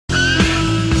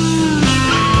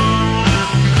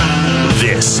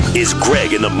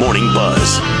Greg in the Morning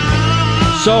Buzz.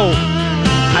 So,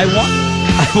 I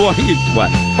want you to, what?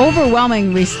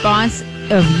 Overwhelming response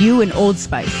of you and Old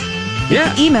Spice.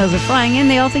 Yeah. Emails are flying in.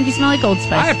 They all think you smell like Old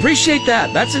Spice. I appreciate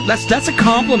that. That's a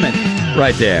compliment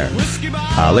right there.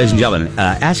 Ladies and gentlemen,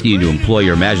 asking you to employ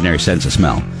your imaginary sense of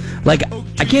smell. Like,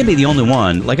 I can't be the only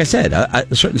one. Like I said,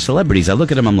 certain celebrities, I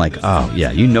look at them, I'm like, oh, yeah,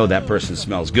 you know that person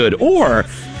smells good. Or,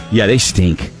 yeah, they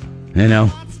stink. You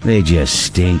know? They just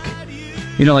stink.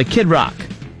 You know, like Kid Rock.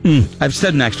 I've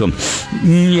stood next to him.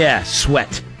 Yeah,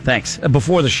 sweat. Thanks.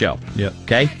 Before the show. Yeah.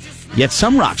 Okay? Yet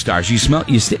some rock stars,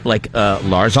 like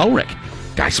Lars Ulrich.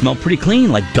 Guy smelled pretty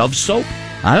clean, like Dove soap.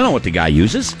 I don't know what the guy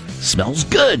uses. Smells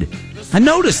good. I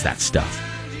noticed that stuff.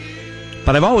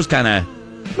 But I've always kind of, I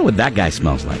don't know what that guy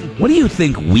smells like. What do you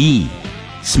think we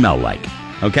smell like?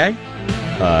 Okay?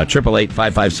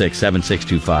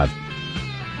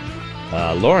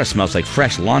 888-556-7625. Laura smells like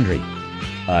fresh laundry.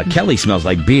 Kelly smells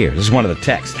like beer. This is one of the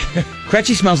texts.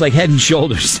 Cretchy smells like Head and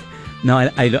Shoulders. No,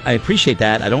 I appreciate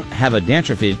that. I don't have a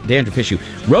dandruff issue.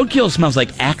 Roadkill smells like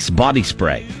Axe body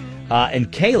spray.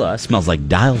 And Kayla smells like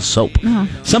Dial soap.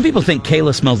 Some people think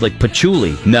Kayla smells like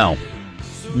patchouli. No,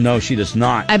 she does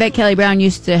not. I bet Kelly Brown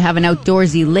used to have an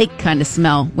outdoorsy lake kind of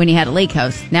smell when he had a lake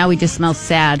house. Now he just smells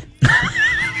sad.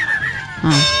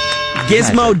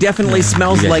 Gizmo definitely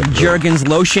smells like Jergens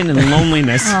lotion and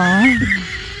loneliness.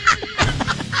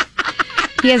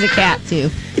 He has a cat, too.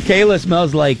 Kayla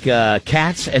smells like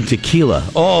cats and tequila.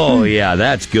 Oh, yeah,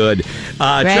 that's good.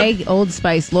 Greg, Old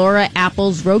Spice, Laura,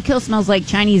 apples. Roadkill smells like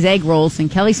Chinese egg rolls,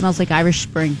 and Kelly smells like Irish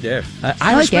Spring. Yeah.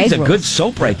 Irish Spring's a good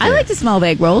soap right there. I like the smell of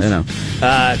egg rolls. I know.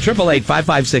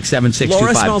 888-556-7625.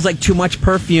 Laura smells like too much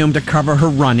perfume to cover her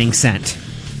running scent.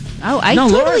 Oh, I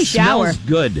totally Laura shower. Smells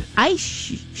good. I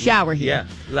shower here.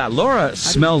 Yeah. Laura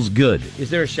smells good.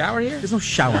 Is there a shower here? There's no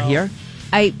shower here.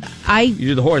 You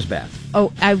do the horse bath.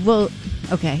 Oh, I will.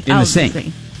 Okay. In the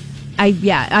sink.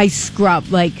 I scrub.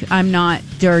 Like, I'm not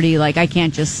dirty. Like, I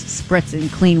can't just spritz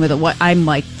and clean with it. I'm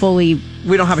like fully.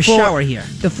 We don't have a shower here.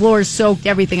 The floor is soaked,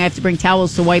 everything. I have to bring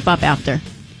towels to wipe up after.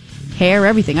 Hair,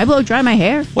 everything. I blow dry my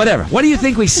hair. Whatever. What do you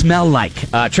think we smell like?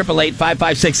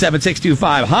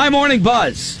 888-556-7625. Hi, Morning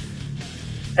Buzz.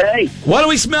 Hey. What do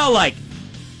we smell like?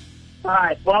 All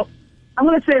right. Well, I'm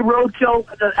going to say roadkill.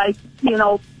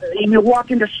 You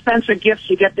walk into Spencer Gifts,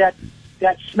 you get that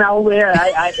smell there.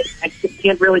 I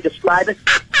can't really describe it,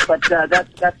 but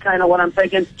that's kind of what I'm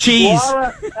thinking. Cheese.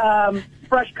 Laura,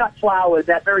 fresh cut flowers,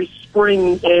 that very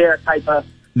spring air type of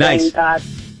nice. thing.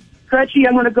 Gretchen,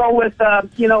 I'm going to go with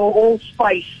Old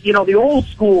Spice. The old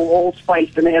school Old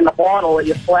Spice in the bottle that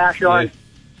you splash on.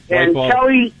 Yeah. And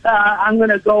Kelly, I'm going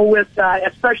to go with,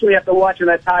 especially after watching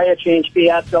that tire change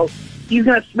fiasco, he's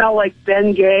going to smell like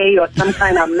Bengay or some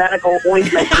kind of medical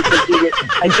ointment.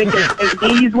 I think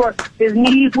his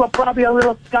knees were probably a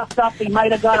little scuffed up. He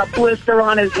might have got a blister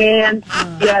on his hand.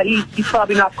 Yeah, he's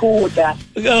probably not cool with that.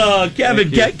 Oh, Kevin,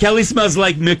 Kelly smells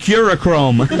like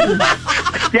Mercurochrome.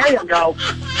 There you go.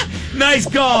 Nice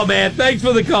call, man. Thanks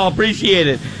for the call. Appreciate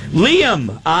it. Liam,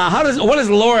 what does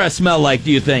Laura smell like,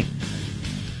 do you think?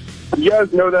 You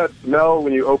guys know that smell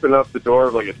when you open up the door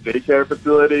of like a daycare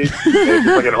facility? And it's just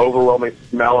like an overwhelming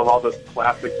smell of all those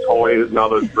plastic toys and all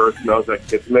those gross smells that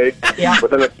kids make. Yeah.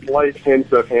 But then a slight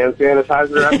hint of hand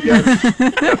sanitizer at the end.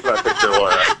 That's what I picture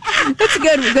Laura. That's a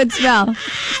good smell.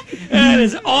 That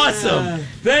is awesome.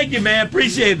 Thank you, man.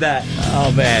 Appreciate that.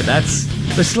 Oh, man, that's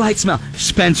the slight smell.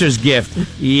 Spencer's Gift.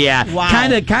 Yeah. Wow.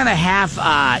 Kind of half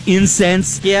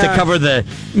incense to cover the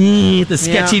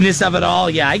sketchiness of it all.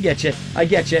 Yeah, I get you.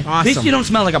 Awesome. At least you don't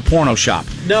smell like a porno shop.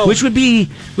 No. Which would be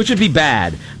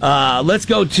bad. Let's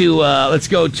go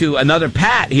to another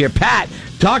Pat here. Pat,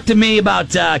 talk to me about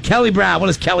Kelly Brown. What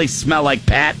does Kelly smell like,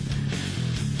 Pat?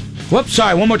 Whoops,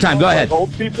 sorry, one more time. Go ahead. Like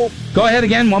old people? Go ahead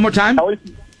again, one more time.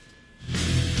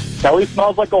 Kelly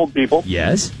smells like old people.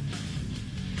 Yes.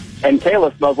 And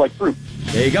Kayla smells like fruit.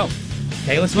 There you go.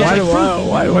 Kayla smells like fruit.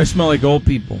 Why do I smell like old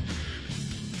people?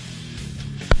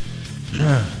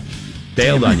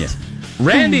 Bailed on you.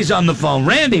 Randy's on the phone.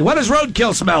 Randy, what does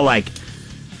Roadkill smell like?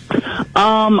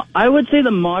 I would say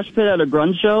the mosh pit at a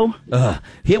grunge show.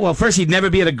 Well, first, he'd never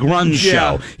be at a grunge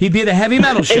show. He'd be at a heavy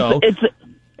metal show.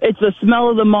 It's the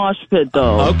smell of the mosh pit,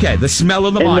 though. Okay, the smell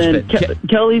of the mosh pit.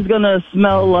 Kelly's gonna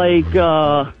smell like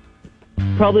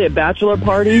probably a bachelor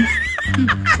party.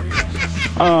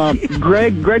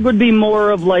 Greg would be more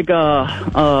of like a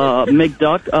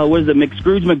McDuck. What is it,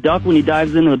 McScrooge McDuck when he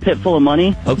dives into the pit full of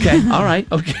money? Okay, all right.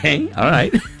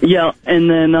 Yeah, and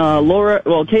then Laura.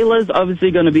 Well, Kayla's obviously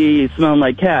gonna be smelling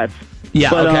like cats. Yeah,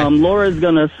 but okay. Laura's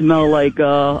gonna smell like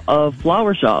a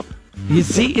flower shop. You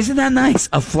see, isn't that nice?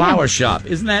 A flower shop.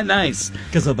 Isn't that nice?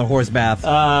 Because of the horse bath.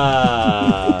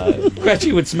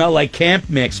 Gretchen would smell like camp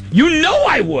mix. You know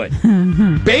I would.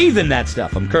 Bathe in that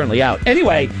stuff. I'm currently out.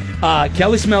 Anyway,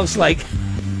 Kelly smells like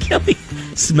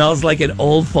an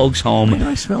old folks home. Why do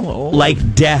I smell old?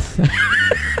 Like death.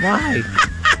 Why?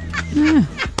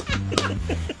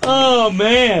 Oh,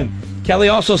 man. Kelly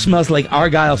also smells like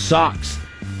Argyle socks.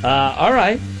 All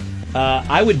right.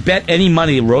 I would bet any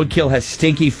money Roadkill has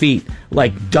stinky feet,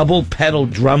 like double pedal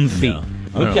drum feet.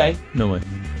 No. Okay. No way.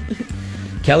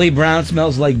 Kelly Brown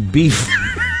smells like beef.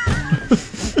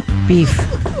 Beef.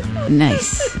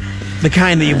 Nice. The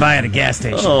kind that you buy at a gas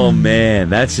station. Oh, man.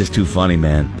 That's just too funny,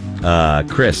 man.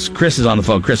 Chris is on the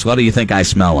phone. Chris, what do you think I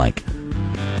smell like?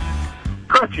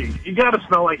 Crutchy, you gotta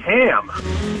smell like ham.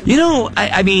 You know,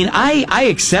 I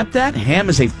accept that. Ham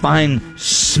is a fine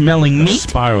smelling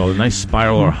meat. A nice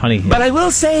spiral or honey ham. But I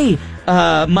will say,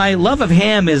 my love of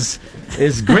ham is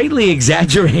greatly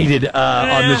exaggerated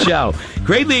on the show.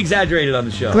 Greatly exaggerated on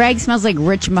the show. Greg smells like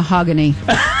rich mahogany.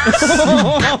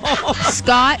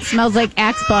 Scott smells like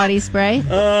Axe body spray.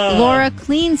 Laura,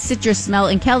 clean citrus smell.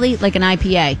 And Kelly, like an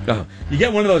IPA. Oh, you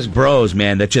get one of those bros,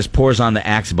 man, that just pours on the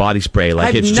Axe body spray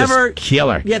like it's just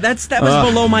killer. Yeah, that was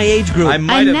below my age group.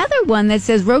 Another one that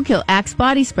says Roadkill, Axe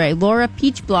body spray. Laura,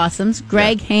 peach blossoms.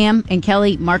 Greg, ham. And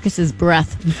Kelly, Marcus's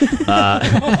breath.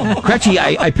 Gretchen,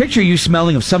 I picture you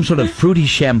smelling of some sort of fruity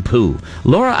shampoo.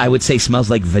 Laura, I would say,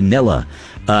 smells like vanilla.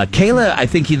 Kayla, I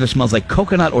think, either smells like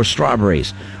coconut or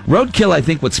strawberries. Roadkill, I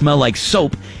think, would smell like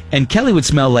soap. And Kelly would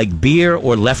smell like beer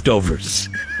or leftovers.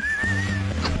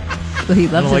 He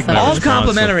loves his that. All leftovers.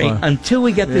 complimentary So far. until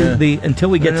we get to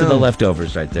the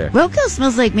leftovers right there. Roadkill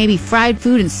smells like maybe fried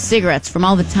food and cigarettes from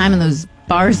all the time in those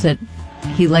bars that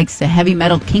he likes to heavy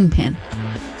metal kingpin.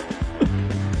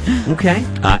 Okay.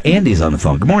 Andy's on the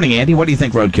phone. Good morning, Andy. What do you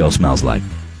think Roadkill smells like?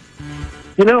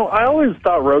 You know, I always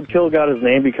thought Roadkill got his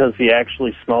name because he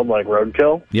actually smelled like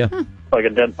roadkill, Yeah. like a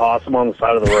dead possum on the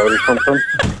side of the road or something.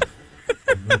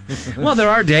 Well, there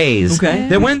are days. Okay.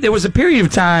 There was a period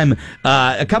of time,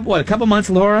 a couple months,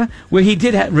 Laura, where he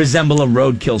did resemble a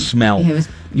roadkill smell. It was-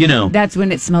 You know. That's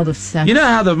when it smelled of sex. You know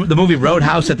how the movie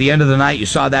Roadhouse, at the end of the night, you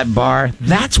saw that bar?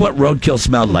 That's what roadkill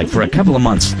smelled like for a couple of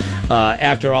months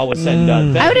after all was said and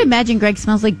done. I would imagine Greg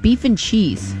smells like beef and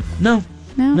cheese. No.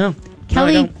 Kelly No,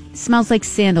 I don't. smells like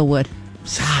sandalwood.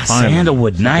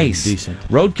 Sandalwood, nice. Decent.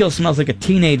 Roadkill smells like a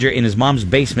teenager in his mom's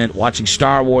basement watching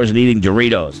Star Wars and eating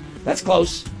Doritos. That's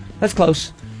close.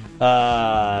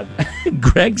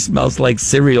 Greg smells like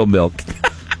cereal milk.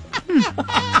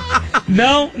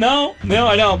 No,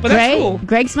 I don't. But that's cool.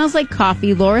 Greg smells like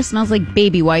coffee. Laura smells like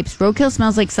baby wipes. Roadkill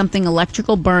smells like something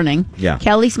electrical burning. Yeah.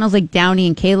 Kelly smells like Downy,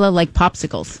 and Kayla like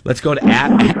popsicles. Let's go to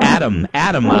Adam.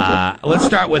 Adam, let's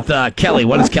start with Kelly.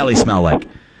 What does Kelly smell like?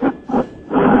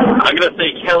 I'm gonna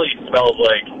say Kelly smells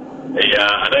like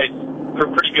a nice,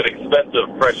 pretty good,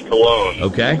 expensive fresh cologne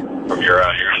Okay. from your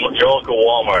local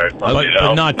Walmart.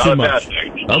 But not too a much. bad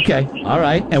thing. Okay. All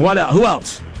right. And what? Who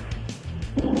else?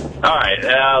 All right,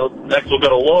 next we'll go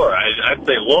to Laura. I'd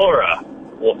say Laura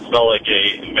will smell like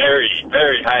a very,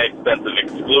 very high, expensive,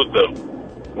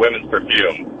 exclusive women's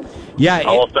perfume. Yeah.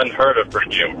 I'll send her to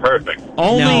perfume. Perfect.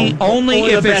 Only Only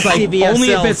if the it's best like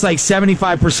CVS it's like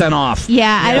 75% off.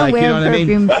 Yeah, I don't Like, wear you know what I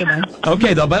mean? perfume so much.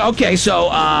 Okay, though. But okay. So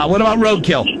what about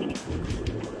Roadkill?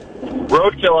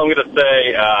 Roadkill, I'm going to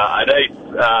say a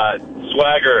nice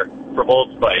swagger from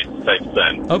Old Spice type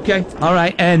scent. Okay. All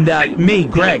right. And me,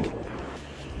 Greg.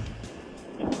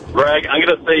 Greg, I'm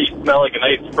going to say you smell like a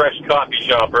nice fresh coffee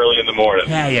shop early in the morning.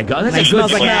 There you go. That's It a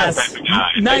smells good like smell. ass. Type of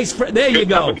guy. Nice. There you Good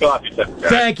cup go. of coffee type of guy.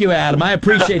 Thank you, Adam. I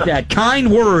appreciate that.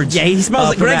 Kind words. Yeah, he smells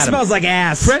like from Greg Adam. smells like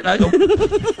ass. I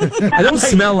don't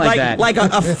smell like that. Like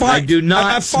a fart. I do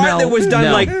not a smell. fart that was done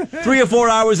no. like 3 or 4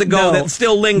 hours ago No. that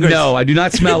still lingers. No, I do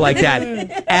not smell like that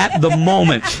at the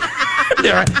moment.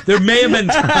 There may have been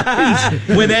times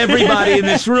when everybody in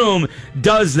this room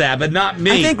does that, but not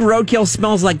me. I think roadkill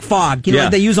smells like fog. You know, Yeah.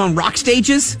 like they use on rock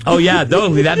stages? Oh, yeah,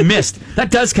 totally. That mist. That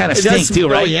does kind of It stink, does- too,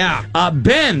 right? oh, yeah.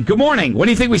 Ben, good morning. What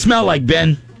do you think we smell like,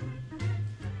 Ben?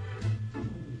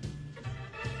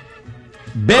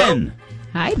 Ben.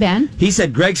 Hi, Ben. He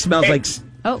said Greg smells like...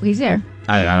 Oh, he's there.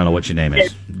 I don't know what your name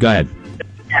is. Go ahead.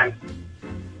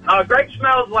 Greg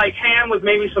smells like ham with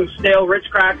maybe some stale Ritz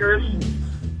crackers.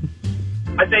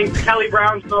 I think Kelly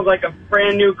Brown smells like a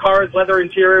brand new car's leather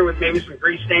interior with maybe some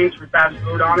grease stains from fast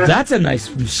food on it. That's a nice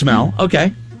smell.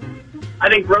 Okay. I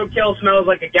think Roadkill smells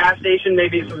like a gas station,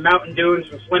 maybe some Mountain Dew and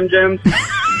some Slim Jims.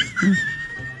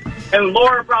 And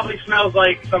Laura probably smells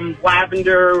like some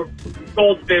lavender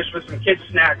goldfish with some kids'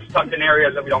 snacks tucked in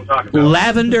areas that we don't talk about.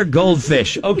 Lavender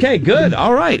goldfish. Okay, good.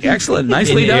 All right, excellent.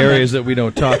 Nicely In done. areas that we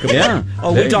don't talk about. Yeah.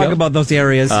 Oh, There we you talk go. about those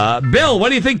areas. Bill, what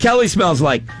do you think Kelly smells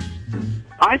like?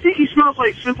 I think he smells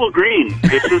like Simple Green.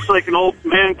 It's just like an old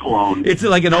man cologne. It's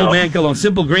like an old man cologne.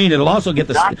 Simple Green. It'll also get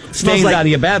the stains like out of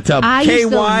your bathtub. I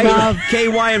used to love.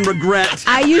 KY and regret.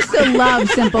 I used to love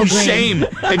Simple Green. Shame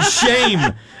and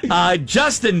shame.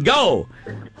 Justin, go.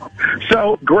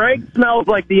 So Greg smells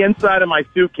like the inside of my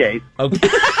suitcase. Okay.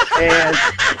 And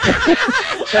I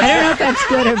don't know if that's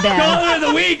good or bad. Caller of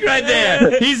the week right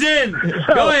there. He's in.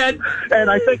 Go ahead. And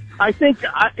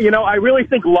I really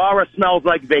think Laura smells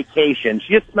like vacation.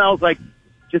 She just smells like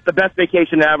just the best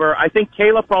vacation ever. I think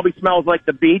Kayla probably smells like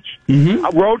the beach. Mm-hmm.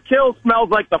 Roadkill smells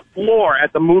like the floor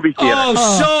at the movie theater.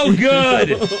 Oh, so good.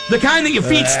 The kind that your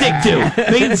feet stick to.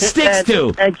 It sticks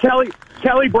to. And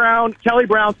Kelly Brown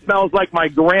smells like my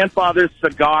grandfather's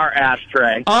cigar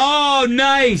ashtray. Oh,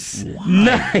 nice.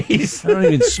 Nice. I don't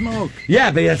even smoke.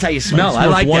 Yeah, but that's how you smell. I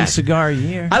smoke like one that. cigar a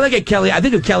year. I like it, Kelly. I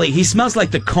think of Kelly. He smells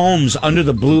like the combs under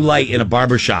the blue light in a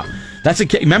barber shop. That's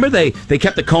remember they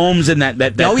kept the combs in that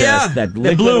that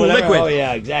liquid, blue whatever. liquid. Oh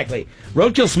yeah, exactly.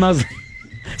 Roadkill smells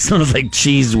like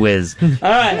Cheese Whiz. All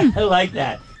right, I like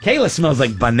that. Kayla smells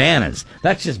like bananas.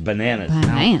 That's just bananas.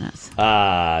 Bananas.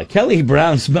 Kelly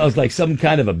Brown smells like some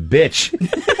kind of a bitch.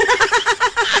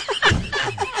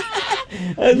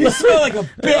 You smell like a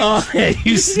bitch. Oh, yeah,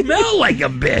 you smell like a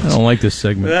bitch. I don't like this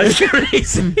segment. That's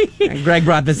crazy. And Greg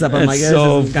brought this up. I'm like, That's this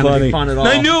so isn't going to funny. be fun at all.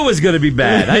 I knew it was going to be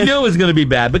bad. I knew it was going to be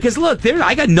bad because look,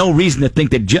 I got no reason to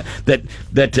think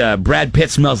that Brad Pitt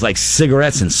smells like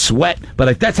cigarettes and sweat,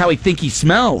 but that's how I think he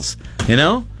smells. You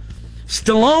know,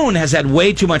 Stallone has had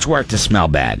way too much work to smell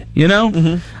bad. You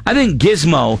know, I think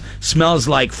Gizmo smells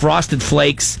like Frosted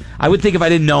Flakes. I would think if I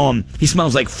didn't know him, he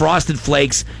smells like Frosted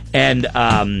Flakes and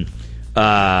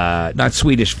not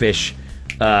Swedish Fish.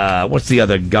 What's the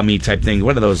other gummy type thing?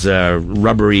 What are those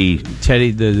rubbery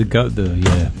Teddy,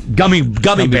 gummy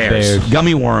Gummy bears, bears.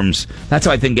 gummy worms? That's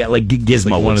how I think like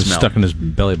Gizmo one would is smell. stuck in his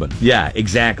belly button. Yeah,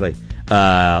 exactly.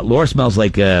 Laura smells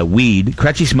like weed.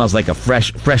 Crutchy smells like a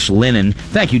fresh linen.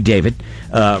 Thank you, David.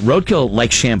 Roadkill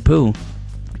like shampoo.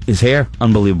 His hair,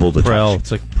 unbelievable to Prel, touch.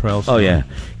 it's like Prel. Oh yeah.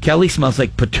 Kelly smells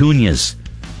like petunias.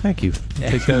 Thank you.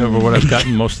 Take that over what I've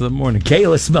gotten most of the morning.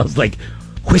 Kayla smells like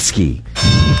whiskey.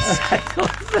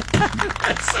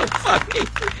 That's so funny.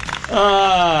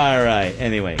 All right.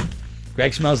 Anyway,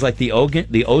 Greg smells like the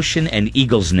ocean and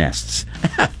eagle's nests.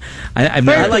 I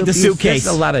like the suitcase.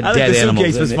 There's a lot of I like dead the animals.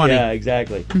 suitcase was in it. funny. Yeah,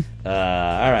 exactly. All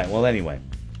right. Well, anyway.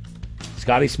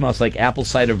 Scotty smells like apple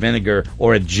cider vinegar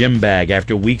or a gym bag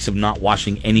after weeks of not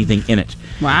washing anything in it.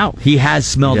 Wow. He has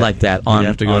smelled like that on... You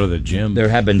have to go to the gym. There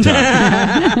have been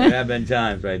times. There have been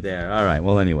times right there. All right.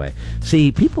 Well, anyway.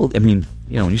 See, people, I mean,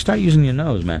 when you start using your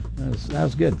nose, man, that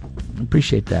was good. I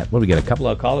appreciate that. What, do we get a couple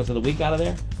of callers of the week out of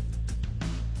there?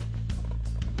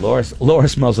 Laura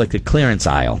smells like the clearance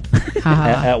aisle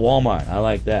at Walmart. I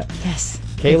like that. Yes.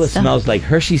 Kayla Good stuff. smells like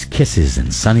Hershey's Kisses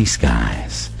and sunny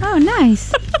skies. Oh,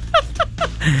 nice.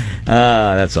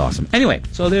 That's awesome. Anyway,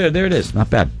 so there it is.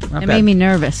 Not bad. Not It bad. made me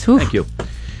nervous. Whew.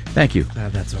 Thank you.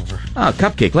 That's over. Oh,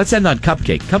 Cupcake. Let's end on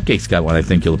Cupcake. Cupcake's got one I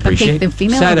think you'll appreciate. the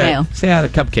female say or hi to- male? Say hi to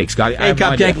Cupcake, Scotty. I Hey, have no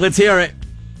Cupcake, idea. let's hear it.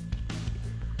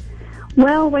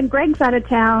 Well, when Greg's out of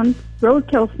town,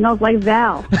 Roadkill smells like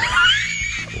Val.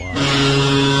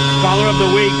 Caller of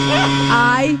the week.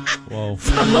 I Whoa.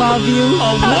 love you.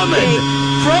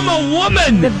 From a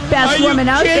woman. The best Are you woman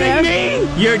out kidding there.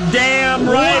 me? You're damn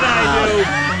right I do.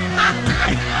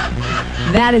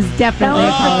 That is definitely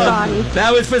a compliment.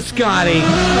 That was for Scotty.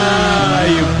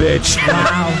 You bitch.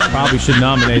 Probably should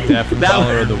nominate that for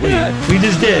caller of the week. We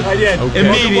just did. I did. Okay.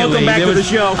 Immediately. Welcome back There to the was-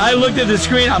 show. I looked at the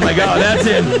screen. I'm like, oh, that's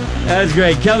it. That's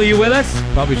great. Kelly, you with us?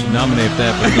 Probably should nominate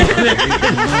that for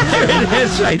There it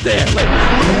is right there.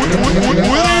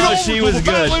 Oh, she was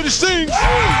good.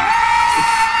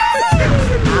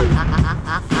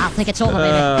 I think it's over, baby.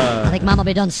 I think Mom will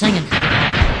be done singing.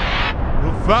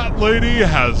 The fat lady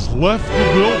has left the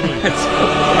building.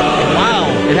 Wow.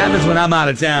 It happens when I'm out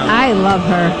of town. I love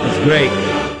her. It's great.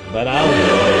 But I'll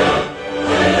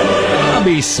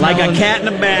be smelling Like a cat in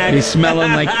a bag. Be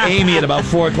smelling like Amy at about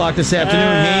 4 o'clock this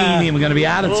afternoon. Hey, Amy, we're going to be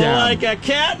out of town. Like a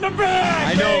cat in a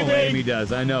bag. I know Amy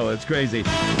does. I know. It's crazy.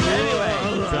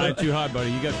 Anyway. Trying too hard,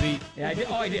 buddy. You got beat. Yeah, I did.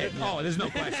 Oh, I did. Oh, there's no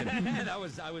question. I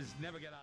was never get out.